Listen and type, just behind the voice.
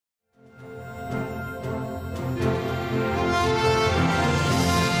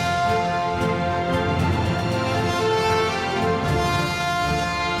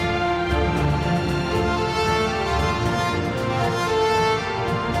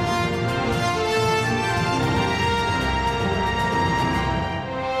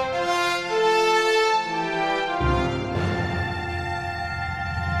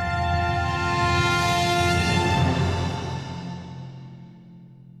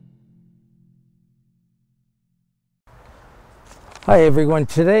Hi everyone,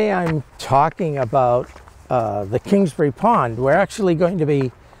 today I'm talking about the Kingsbury Pond. We're actually going to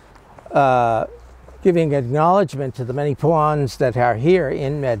be giving acknowledgement to the many ponds that are here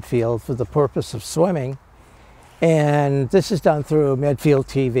in Medfield for the purpose of swimming, and this is done through Medfield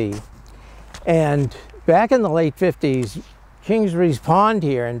TV. And back in the late 50s, Kingsbury's Pond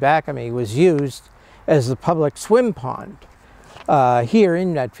here in back of me was used as the public swim pond here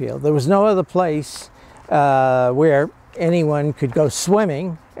in Medfield. There was no other place where anyone could go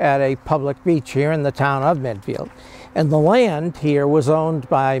swimming at a public beach here in the town of Medfield. And the land here was owned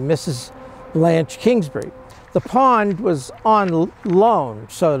by Mrs. Blanche Kingsbury. The pond was on loan,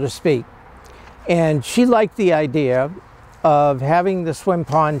 so to speak, and she liked the idea of having the swim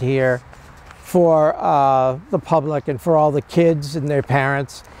pond here for the public and for all the kids and their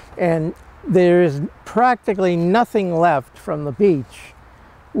parents. And there is practically nothing left from the beach,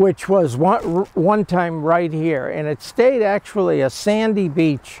 which was one time right here, and it stayed actually a sandy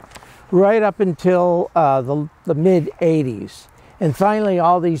beach right up until the mid-80s. And finally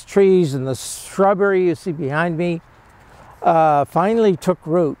all these trees and the shrubbery you see behind me finally took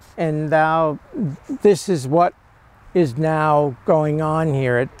root, and now this is what is now going on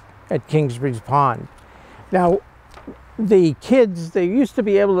here at Kingsbury's Pond. Now the kids, they used to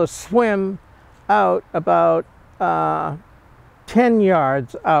be able to swim out about 10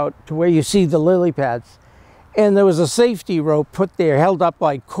 yards out to where you see the lily pads, and there was a safety rope put there held up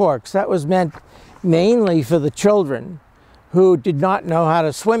like corks. That was meant mainly for the children who did not know how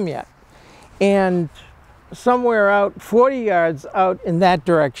to swim yet. And somewhere out 40 yards out in that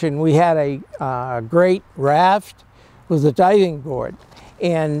direction, we had a great raft with a diving board,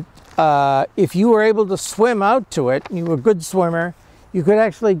 and if you were able to swim out to it and you were a good swimmer, you could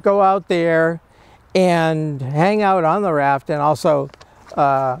actually go out there and hang out on the raft, and also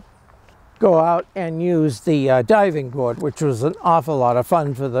go out and use the diving board, which was an awful lot of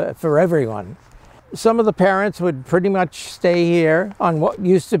fun for everyone. Some of the parents would pretty much stay here on what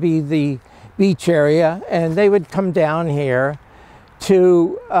used to be the beach area, and they would come down here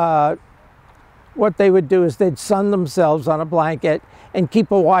to what they would do is they'd sun themselves on a blanket and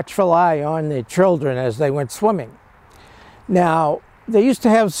keep a watchful eye on their children as they went swimming. Now, they used to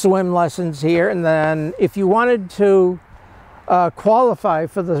have swim lessons here, and then if you wanted to qualify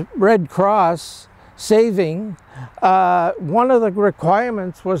for the Red Cross saving, one of the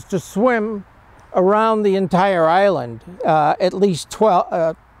requirements was to swim around the entire island at least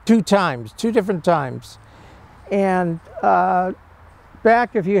two different times. And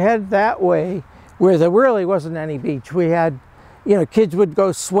back, if you head that way, where there really wasn't any beach, we had, kids would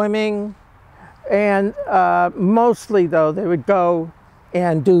go swimming, and mostly though they would go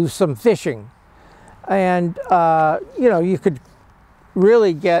and do some fishing. And you could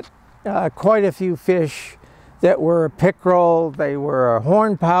really get quite a few fish that were pickerel, they were a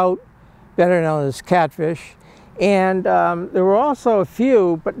hornpout, better known as catfish, and there were also a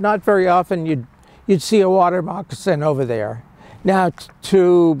few, but not very often, you'd see a water moccasin over there. Now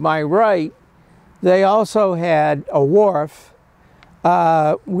to my right, they also had a wharf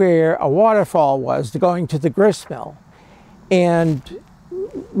where a waterfall was going to the grist mill. And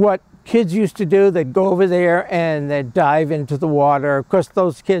what kids used to do, they'd go over there and they'd dive into the water. Of course,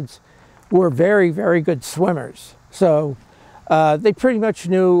 those kids were very, very good swimmers. So they pretty much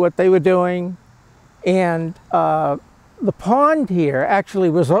knew what they were doing. And the pond here actually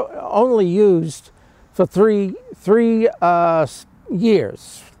was only used for three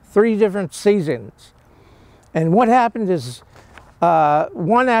years, 3 different seasons. And what happened is,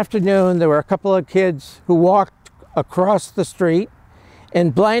 one afternoon, there were a couple of kids who walked across the street,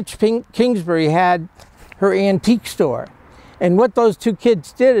 and Blanche Kingsbury had her antique store. And what those 2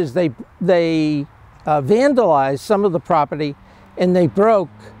 kids did is they vandalized some of the property, and they broke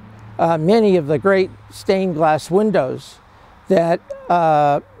many of the great stained glass windows that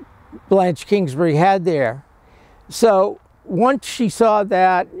Blanche Kingsbury had there. So once she saw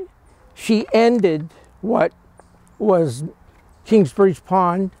that, she ended what was Kingsbury's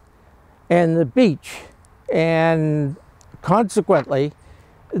Pond and the beach, and consequently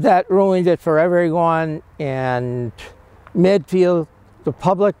that ruined it for everyone. And Medfield, the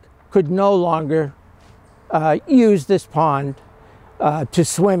public, could no longer use this pond to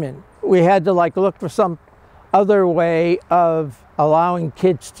swim in. We had to look for some other way of allowing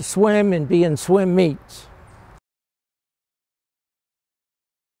kids to swim and be in swim meets.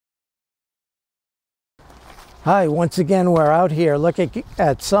 Hi, once again, we're out here looking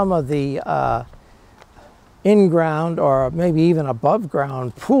at some of the in-ground or maybe even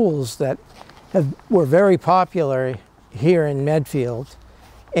above-ground pools that were very popular here in Medfield.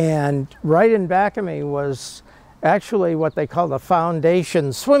 And right in back of me was actually what they call the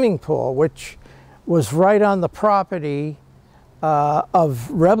foundation swimming pool, which was right on the property of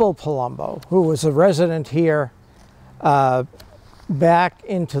Rebel Palumbo, who was a resident here back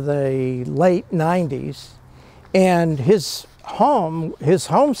into the late 90s. And his home, his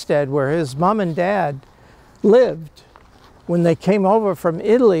homestead where his mom and dad lived when they came over from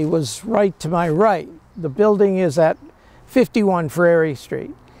Italy, was right to my right. The building is at 51 Flaherty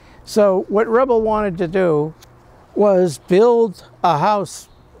Street. So what Rebel wanted to do was build a house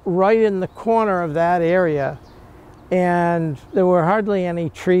right in the corner of that area, and there were hardly any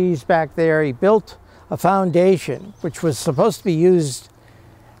trees back there. He built a foundation which was supposed to be used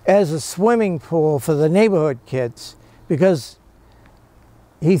as a swimming pool for the neighborhood kids, because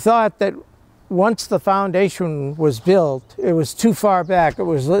he thought that once the foundation was built, it was too far back. It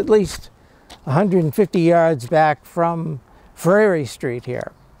was at least 150 yards back from Flaherty Street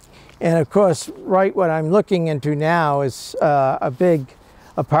here. And of course, right what I'm looking into now is a big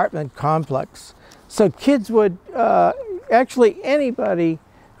apartment complex. So kids would, actually anybody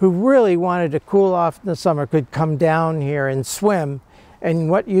who really wanted to cool off in the summer could come down here and swim in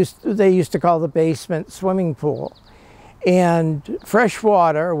what they used to call the basement swimming pool. And fresh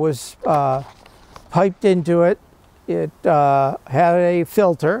water was piped into it. It had a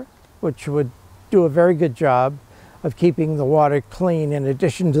filter, which would do a very good job of keeping the water clean in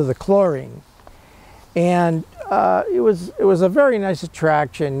addition to the chlorine. And it was a very nice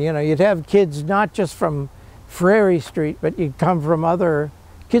attraction. You know, you'd have kids not just from Flaherty Street, but you'd come from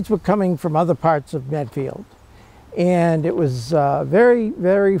kids were coming from other parts of Medfield. And it was very,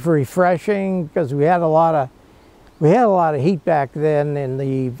 very refreshing, because we had a lot of heat back then in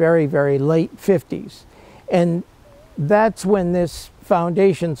the very, very late 50s. And that's when this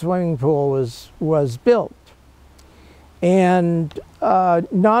foundation swimming pool was built. And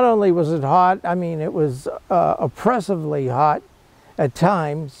not only was it hot, I mean, it was oppressively hot at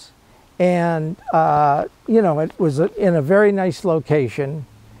times. And, you know, it was in a very nice location.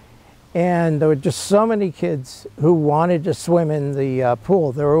 And there were just so many kids who wanted to swim in the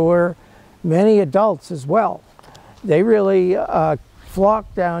pool. There were many adults as well. They really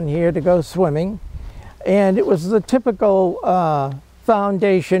flocked down here to go swimming. And it was the typical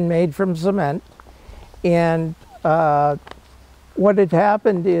foundation made from cement. And what had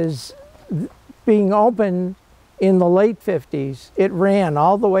happened is, being open in the late 50s, it ran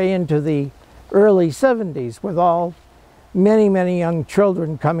all the way into the early 70s with many, many young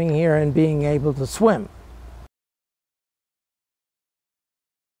children coming here and being able to swim.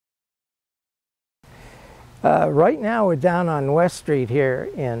 Right now we're down on West Street here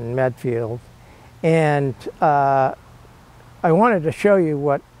in Medfield, and I wanted to show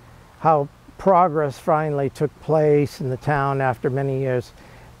you how progress finally took place in the town after many years.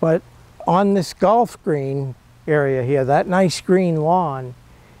 But on this golf green area here, that nice green lawn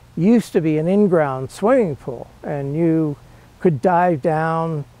used to be an in-ground swimming pool, and you could dive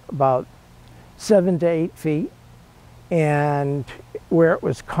down about 7 to 8 feet, and where it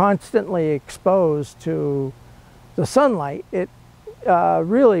was constantly exposed to the sunlight, it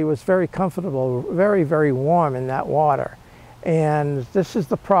really was very comfortable, very, very warm in that water. And this is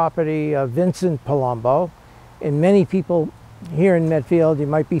the property of Vincent Palumbo. And many people here in Medfield, you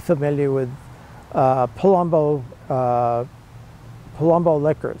might be familiar with Palumbo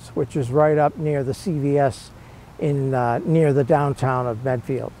Liquors, which is right up near the CVS near the downtown of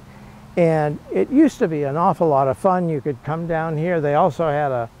Medfield. And it used to be an awful lot of fun. You could come down here. They also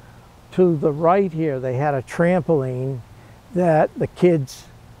had to the right here, they had a trampoline that the kids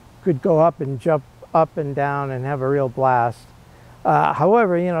could go up and jump up and down and have a real blast.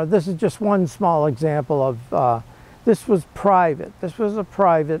 However, you know, this is just one small example of, this was private. This was a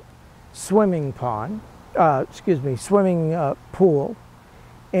private swimming pond, swimming pool.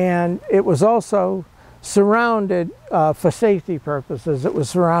 And it was also surrounded, for safety purposes, it was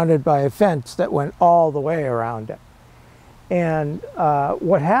surrounded by a fence that went all the way around it. And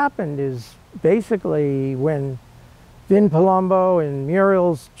what happened is, basically, when Vin Palumbo and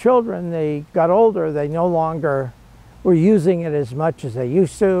Muriel's children, they got older, they no longer were using it as much as they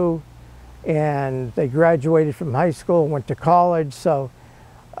used to, and they graduated from high school and went to college. So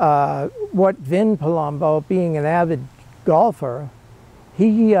what Vin Palumbo, being an avid golfer,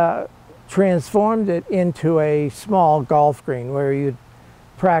 he transformed it into a small golf green where you'd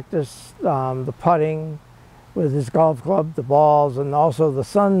practice the putting with his golf club, the balls, and also the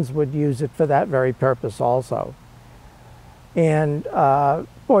sons would use it for that very purpose also. And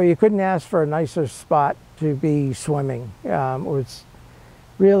boy, you couldn't ask for a nicer spot to be swimming. It was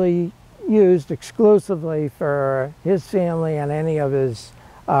really used exclusively for his family and any of his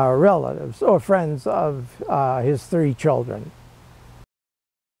relatives or friends of his 3 children.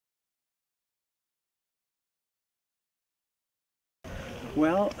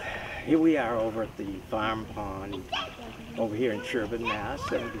 Well, here we are over at the farm pond over here in Sherburne,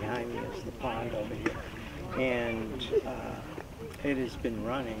 Mass, and behind me is the pond over here. And it has been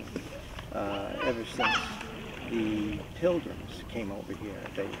running ever since the Pilgrims came over here.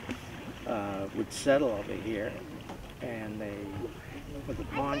 They would settle over here, and but the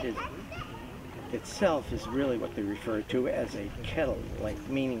pond itself is really what they refer to as a kettle,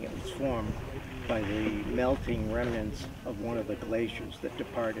 meaning it was formed by the melting remnants of one of the glaciers that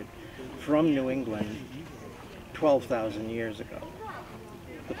departed from New England 12,000 years ago.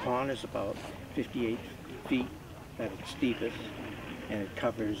 The pond is about 58 feet at its deepest, and it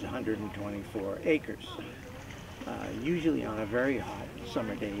covers 124 acres. Usually on a very hot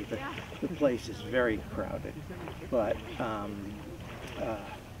summer day, the place is very crowded, but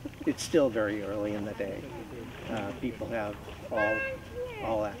it's still very early in the day. People have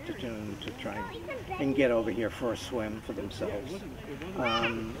all afternoon to try and get over here for a swim for themselves.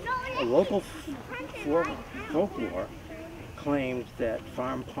 A local folklore claimed that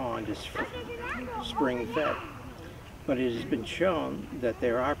Farm Pond is spring fed, but it has been shown that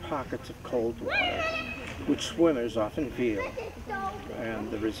there are pockets of cold water which swimmers often feel,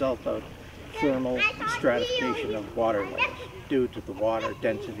 and the result of thermal stratification of water layers due to the water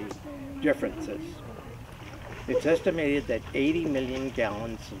density differences. It's estimated that 80 million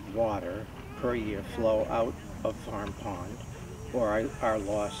gallons of water per year flow out of Farm Pond or are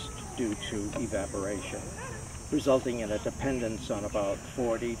lost due to evaporation, resulting in a dependence on about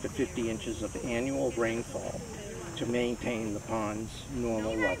 40 to 50 inches of annual rainfall to maintain the pond's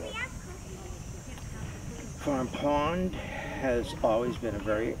normal level. Farm Pond has always been a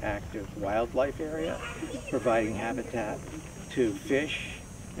very active wildlife area, providing habitat to fish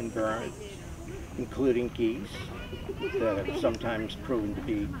and birds, including geese that have sometimes proven to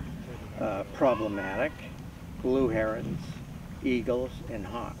be problematic, blue herons, eagles, and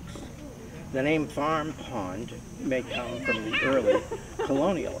hawks. The name Farm Pond may come from the early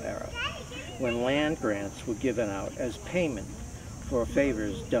colonial era, when land grants were given out as payment for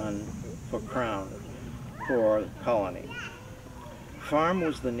favors done for Crown for the colony. Farm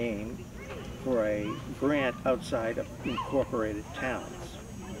was the name for a grant outside of incorporated towns.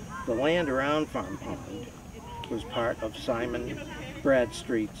 The land around Farm Pond was part of Simon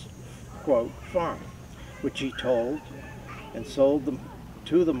Bradstreet's, quote, farm, which he told and sold them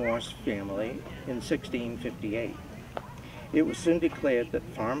to the Morse family in 1658. It was soon declared that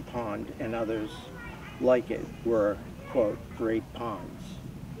Farm Pond and others like it were, quote, great ponds,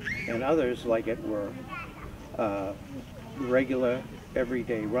 and others like it were regular,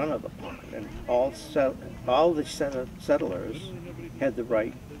 everyday run of the pond, and all the settlers had the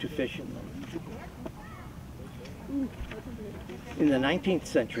right to fish in them. In the 19th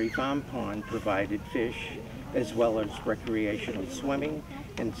century, Farm Pond provided fish as well as recreational swimming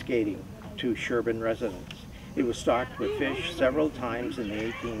and skating to Sherburne residents. It was stocked with fish several times in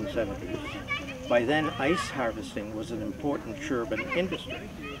the 1870s. By then, ice harvesting was an important Sherburne industry.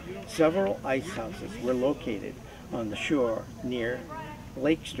 Several ice houses were located on the shore near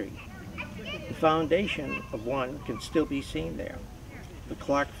Lake Street. The foundation of one can still be seen there. The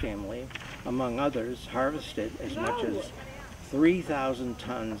Clark family, among others, harvested as much as 3,000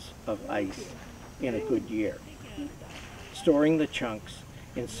 tons of ice in a good year, storing the chunks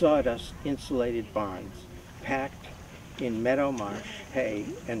in sawdust-insulated barns packed in meadow marsh, hay,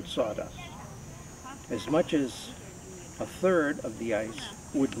 and sawdust. As much as a third of the ice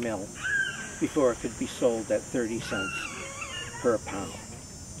would melt before it could be sold at 30 cents per pound.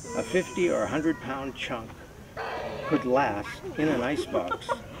 A 50 or 100-pound chunk could last in an icebox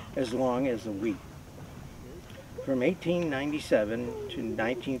as long as a week. From 1897 to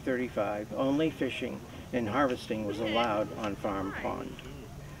 1935, only fishing and harvesting was allowed on Farm Pond.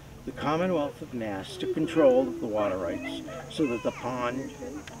 The Commonwealth of Mass took control of the water rights so that the pond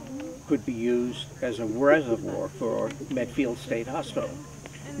could be used as a reservoir for Medfield State Hospital.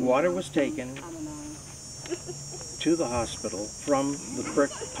 Water was taken to the hospital from the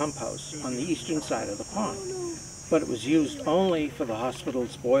brick pump house on the eastern side of the pond, but it was used only for the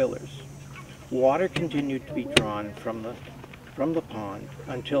hospital's boilers. Water continued to be drawn from the pond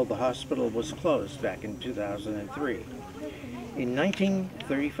until the hospital was closed back in 2003. In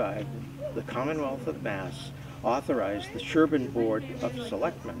 1935, the Commonwealth of Mass authorized the Sherburne Board of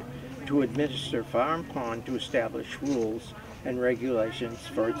Selectmen to administer Farm Pond to establish rules and regulations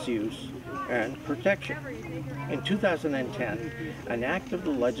for its use and protection. In 2010, an act of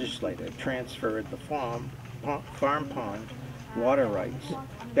the legislature transferred the Farm Pond water rights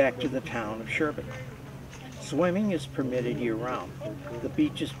back to the town of Sherburne. Swimming is permitted year-round. The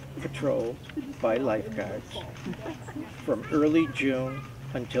beach is patrolled by lifeguards from early June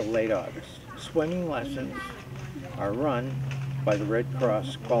until late August. Swimming lessons are run by the Red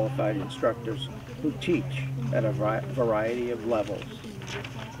Cross qualified instructors who teach at a variety of levels.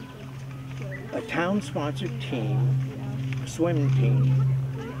 A town-sponsored swim team,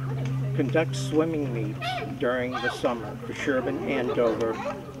 conducts swimming meets during the summer for Sherburne and Dover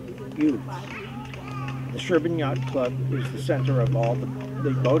youth. The Sherburne Yacht Club is the center of all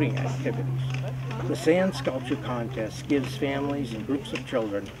the boating activities. The sand sculpture contest gives families and groups of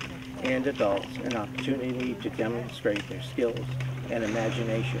children and adults an opportunity to demonstrate their skills and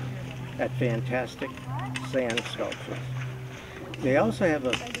imagination at fantastic sand sculptures. They also have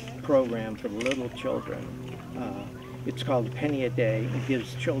a program for little children. It's called a penny a day. It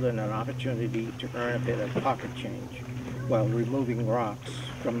gives children an opportunity to earn a bit of pocket change while removing rocks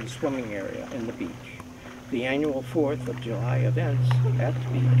from the swimming area in the beach. The annual 4th of July events at the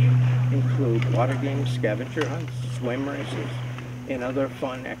beach include water games, scavenger hunts, swim races, and other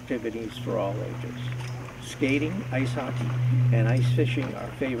fun activities for all ages. Skating, ice hockey, and ice fishing are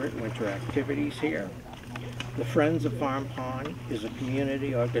favorite winter activities here. The Friends of Farm Pond is a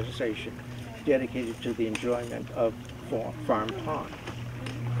community organization dedicated to the enjoyment of Farm Pond.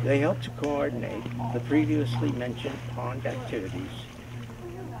 They help to coordinate the previously mentioned pond activities,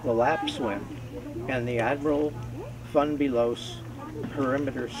 the lap swim, and the Admiral Fun Below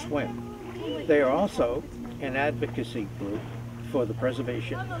perimeter swim. They are also an advocacy group for the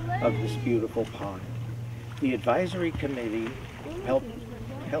preservation of this beautiful pond. The advisory committee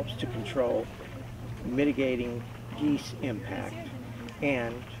helps to control mitigating geese impact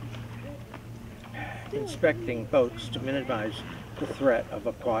and inspecting boats to minimize the threat of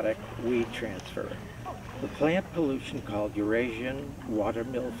aquatic weed transfer. The plant pollution called Eurasian water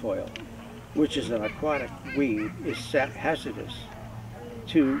milfoil, which is an aquatic weed, is hazardous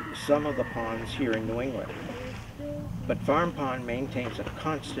to some of the ponds here in New England. But Farm Pond maintains a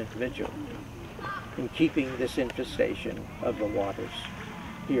constant vigil in keeping this infestation of the waters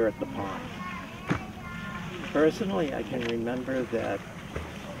here at the pond. Personally, I can remember that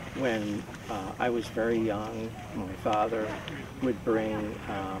when I was very young, my father would bring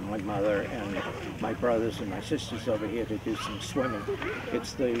my mother and my brothers and my sisters over here to do some swimming.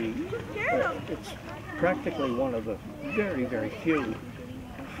 It's practically one of the very, very few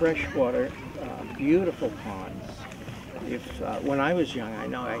freshwater, beautiful ponds. When I was young, I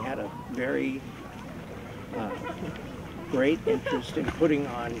know I had a very great interest in putting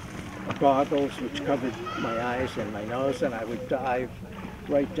on goggles which covered my eyes and my nose, and I would dive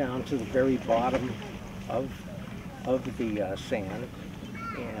right down to the very bottom of the sand,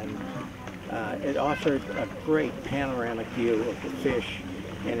 and it offered a great panoramic view of the fish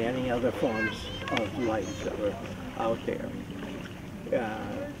and any other forms of life that were out there.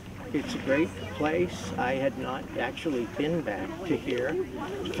 It's a great place. I had not actually been back to here,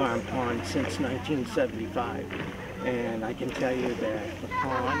 Farm Pond, since 1975, and I can tell you that the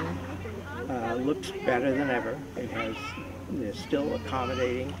pond looks better than ever. They're still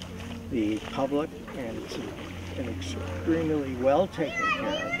accommodating the public, and it's an extremely well taken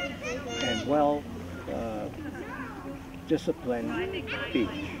care of and well disciplined beach.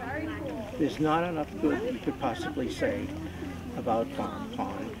 There's not enough good you could possibly say about Farm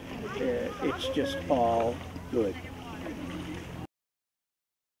Pond. It's just all good.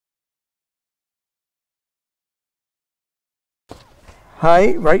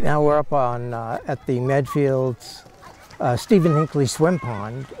 Hi, right now we're up on at the Medfield's Stephen Hinckley Swim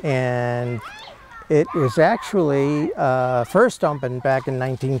Pond, and it was actually first opened back in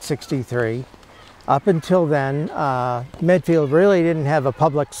 1963. Up until then, Medfield really didn't have a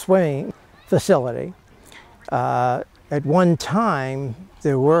public swimming facility. At one time,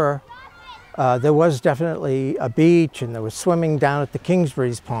 there was definitely a beach, and there was swimming down at the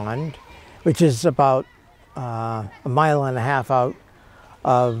Kingsbury's Pond, which is about a mile and a half out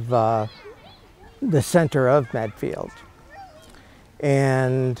of the center of Medfield.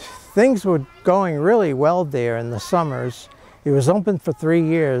 And things were going really well there in the summers. It was open for 3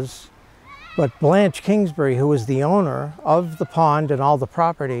 years, but Blanche Kingsbury, who was the owner of the pond and all the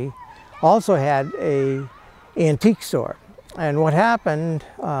property, also had an antique store. And what happened,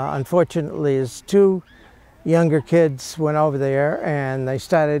 unfortunately, is 2 younger kids went over there and they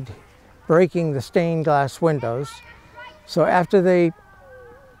started breaking the stained glass windows. So after they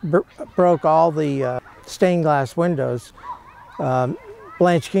broke all the stained glass windows,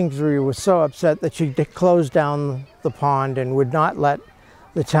 Blanche Kingsbury was so upset that she closed down the pond and would not let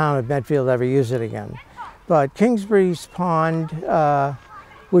the town of Medfield ever use it again. But Kingsbury's Pond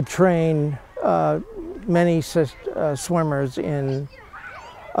would train many swimmers in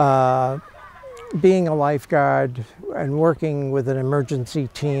being a lifeguard and working with an emergency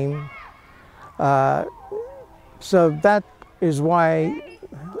team. So that is why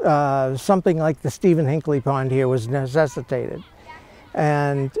something like the Stephen Hinckley Pond here was necessitated.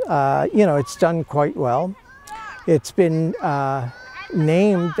 And, you know, it's done quite well. It's been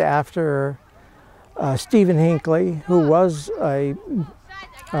named after Stephen Hinckley, who was a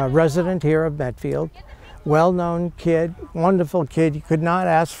resident here of Medfield. Well-known kid, wonderful kid. You could not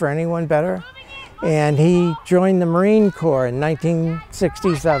ask for anyone better. And he joined the Marine Corps in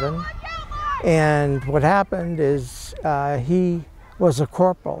 1967. And what happened is he was a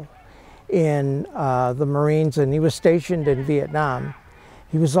corporal in the Marines, and he was stationed in Vietnam.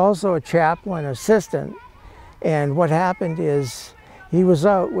 He was also a chaplain assistant. And what happened is he was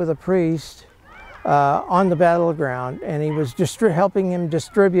out with a priest on the battleground, and he was helping him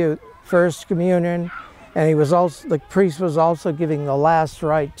distribute First Communion. And he was also, the priest was also giving the last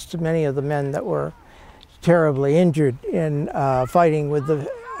rites to many of the men that were terribly injured in fighting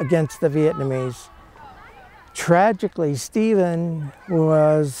against the Vietnamese. Tragically, Stephen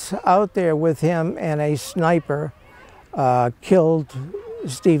was out there with him, and a sniper killed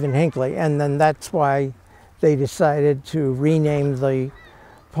Stephen Hinckley. And then that's why they decided to rename the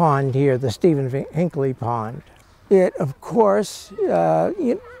pond here the Stephen Hinckley Pond. It, of course,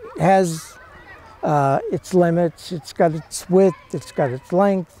 has its limits. It's got its width, it's got its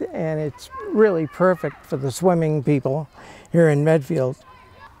length, and it's really perfect for the swimming people here in Medfield.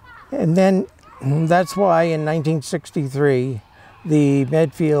 And then that's why in 1963 the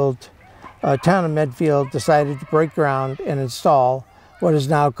town of Medfield decided to break ground and install what is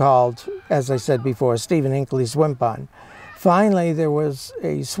now called, as I said before, Stephen Hinckley Swim Pond. Finally, there was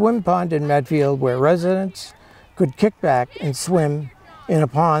a swim pond in Medfield where residents could kick back and swim in a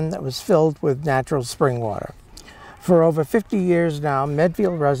pond that was filled with natural spring water. For over 50 years now,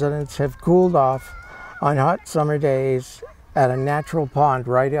 Medfield residents have cooled off on hot summer days at a natural pond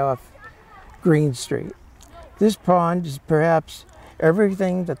right off Green Street. This pond is perhaps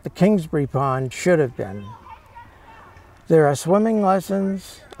everything that the Kingsbury Pond should have been. There are swimming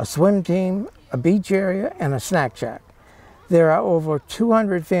lessons, a swim team, a beach area, and a snack shack. There are over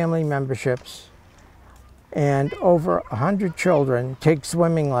 200 family memberships, and over 100 children take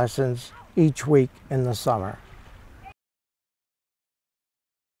swimming lessons each week in the summer.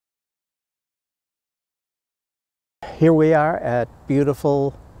 Here we are at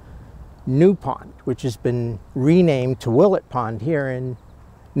beautiful New Pond, which has been renamed to Willett Pond here in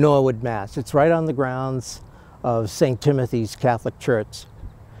Norwood, Mass. It's right on the grounds of St. Timothy's Catholic Church.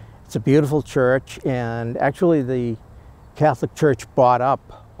 It's a beautiful church, and actually the Catholic Church bought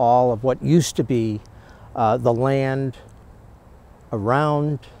up all of what used to be the land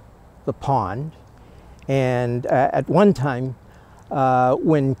around the pond. And at one time,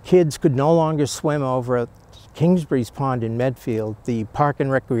 when kids could no longer swim over at Kingsbury's Pond in Medfield, the Park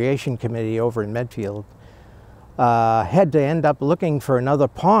and Recreation Committee over in Medfield had to end up looking for another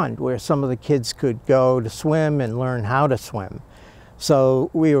pond where some of the kids could go to swim and learn how to swim.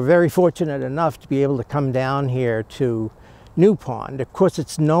 So we were very fortunate enough to be able to come down here to New Pond. Of course,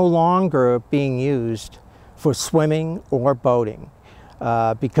 it's no longer being used for swimming or boating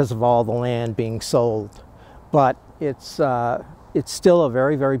because of all the land being sold. But it's still a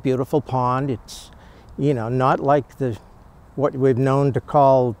very, very beautiful pond. It's, you know, not like what we've known to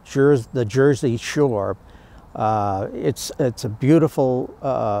call the Jersey Shore. It's a beautiful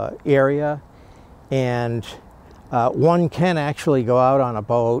area, and one can actually go out on a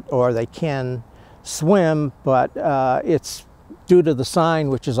boat, or they can swim, but it's due to the sign,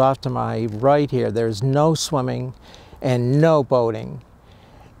 which is off to my right here. There's no swimming and no boating,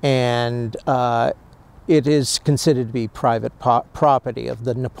 and it is considered to be private property of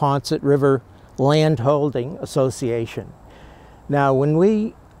the Neponset River Landholding Association. Now, when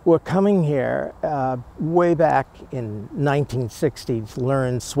we were coming here way back in 1960 to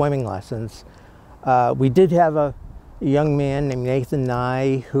learn swimming lessons, we did have a young man named Nathan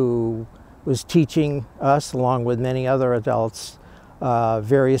Nye who was teaching us, along with many other adults,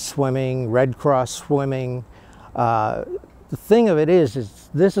 various swimming, Red Cross swimming. The thing of it is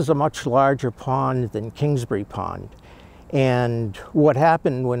this is a much larger pond than Kingsbury Pond. And what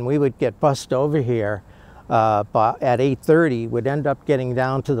happened when we would get bussed over here at 8:30, we'd end up getting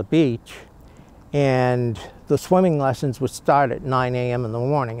down to the beach, and the swimming lessons would start at 9 a.m. in the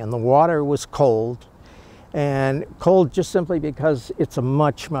morning, and the water was cold, and cold just simply because it's a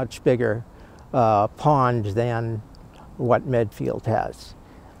much, much bigger pond than what Medfield has.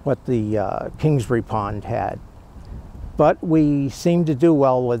 what the Kingsbury Pond had. But we seemed to do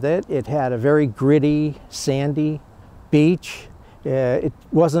well with it. It had a very gritty, sandy beach. It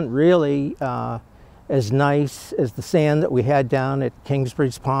wasn't really as nice as the sand that we had down at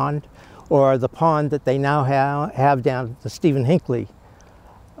Kingsbury's Pond, or the pond that they now have down at the Stephen Hinckley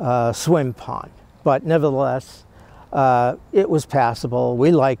swim pond. But nevertheless, it was passable.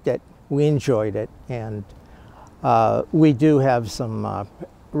 We liked it. We enjoyed it. And we do have some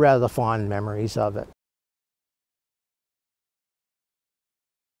rather fond memories of it.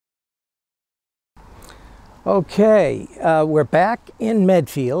 Okay, we're back in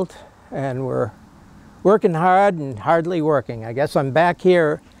Medfield, and we're working hard and hardly working. I guess I'm back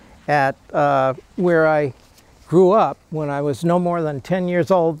here at where I grew up when I was no more than 10 years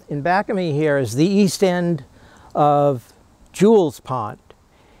old. In back of me here is the east end of Jules Pond,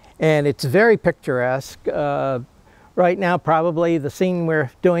 and it's very picturesque. Right now, probably the scene we're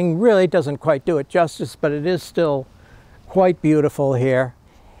doing really doesn't quite do it justice, but it is still quite beautiful here.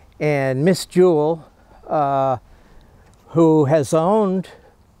 And Miss Jewel, who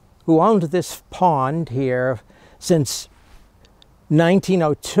owned this pond here since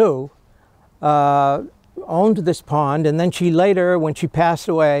 1902, owned this pond, and then she later, when she passed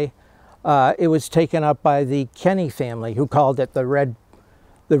away, it was taken up by the Kenny family, who called it the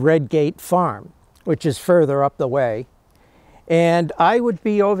Red Gate Farm, which is further up the way. And I would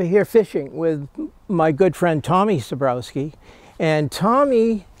be over here fishing with my good friend Tommy Sabrowski, and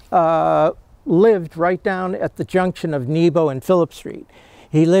Tommy lived right down at the junction of Nebo and Phillip Street.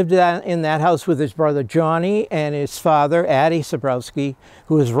 He lived in that house with his brother Johnny and his father, Addie Sabrowski,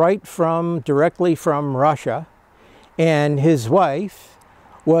 who was directly from Russia. And his wife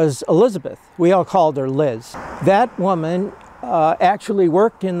was Elizabeth. We all called her Liz. That woman actually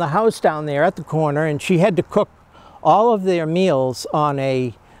worked in the house down there at the corner, and she had to cook all of their meals on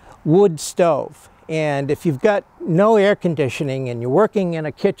a wood stove. And if you've got no air conditioning and you're working in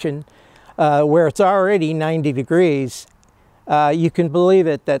a kitchen where it's already 90 degrees, you can believe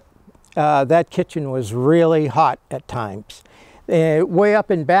it that that kitchen was really hot at times. Way up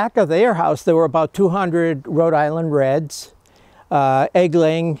in back of their house, there were about 200 Rhode Island Reds,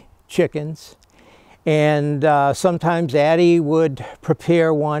 egg-laying chickens, and sometimes Addie would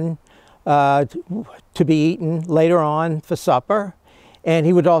prepare one to be eaten later on for supper, and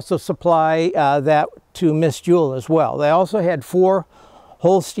he would also supply that to Miss Jewel as well. They also had 4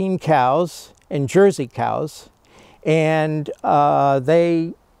 Holstein cows and Jersey cows, and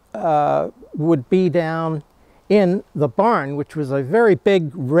they would be down in the barn, which was a very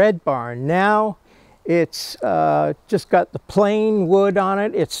big red barn. Now it's just got the plain wood on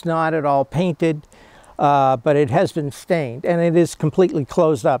it. It's not at all painted, but it has been stained, and it is completely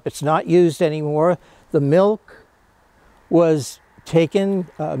closed up. It's not used anymore. The milk was taken,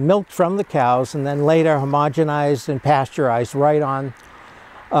 milked from the cows, and then later homogenized and pasteurized right on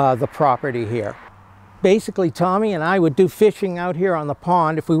the property here. Basically, Tommy and I would do fishing out here on the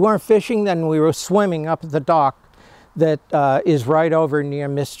pond. If we weren't fishing, then we were swimming up at the dock that is right over near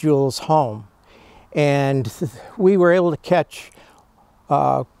Miss Jewel's home. And we were able to catch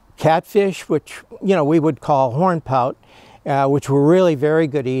catfish, which, you know, we would call hornpout, which were really very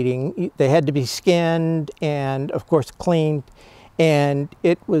good eating. They had to be skinned and, of course, cleaned. And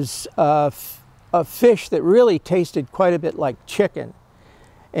it was a fish that really tasted quite a bit like chicken.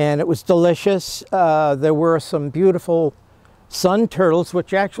 And it was delicious. There were some beautiful sun turtles,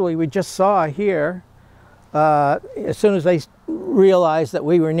 which actually we just saw here. As soon as they realized that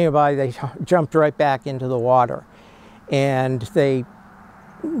we were nearby, they jumped right back into the water. And they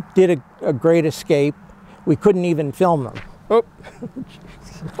did a great escape. We couldn't even film them. Oh.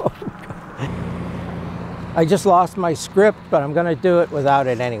 I just lost my script, but I'm going to do it without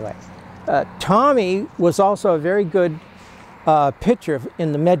it anyway. Tommy was also a very good pitcher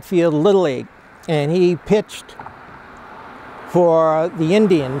in the Medfield Little League, and he pitched for the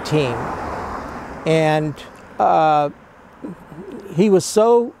Indian team. And he was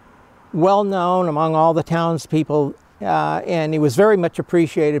so well known among all the townspeople, and he was very much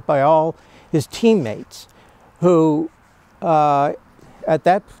appreciated by all his teammates, who at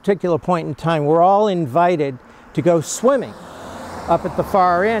that particular point in time were all invited to go swimming up at the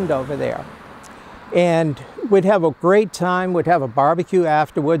far end over there. And we'd have a great time. We'd have a barbecue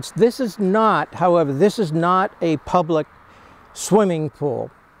afterwards. This is not, however, this is not a public swimming pool,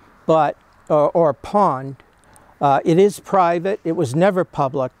 but or pond. It is private. It was never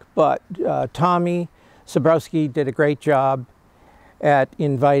public, but Tommy Sabrowski did a great job at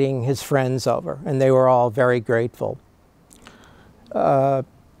inviting his friends over, and they were all very grateful.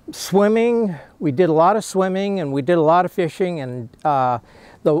 Swimming, we did a lot of swimming, and we did a lot of fishing, and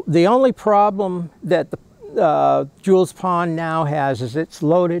The only problem that the Jules Pond now has is it's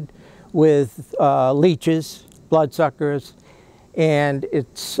loaded with leeches, bloodsuckers, and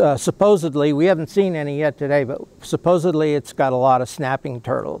it's supposedly, we haven't seen any yet today, but supposedly it's got a lot of snapping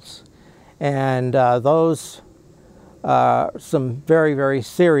turtles. And those are some very, very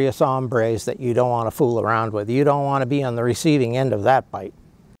serious hombres that you don't want to fool around with. You don't want to be on the receiving end of that bite.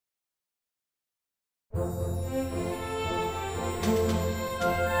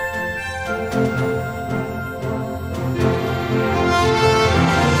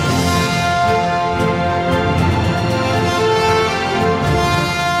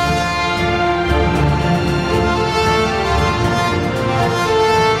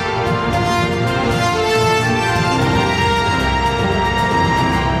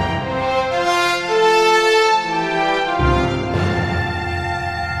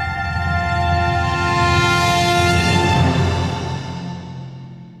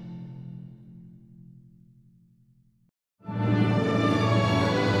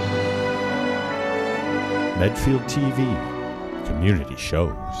 Medfield TV, community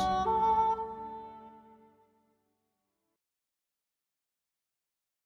shows.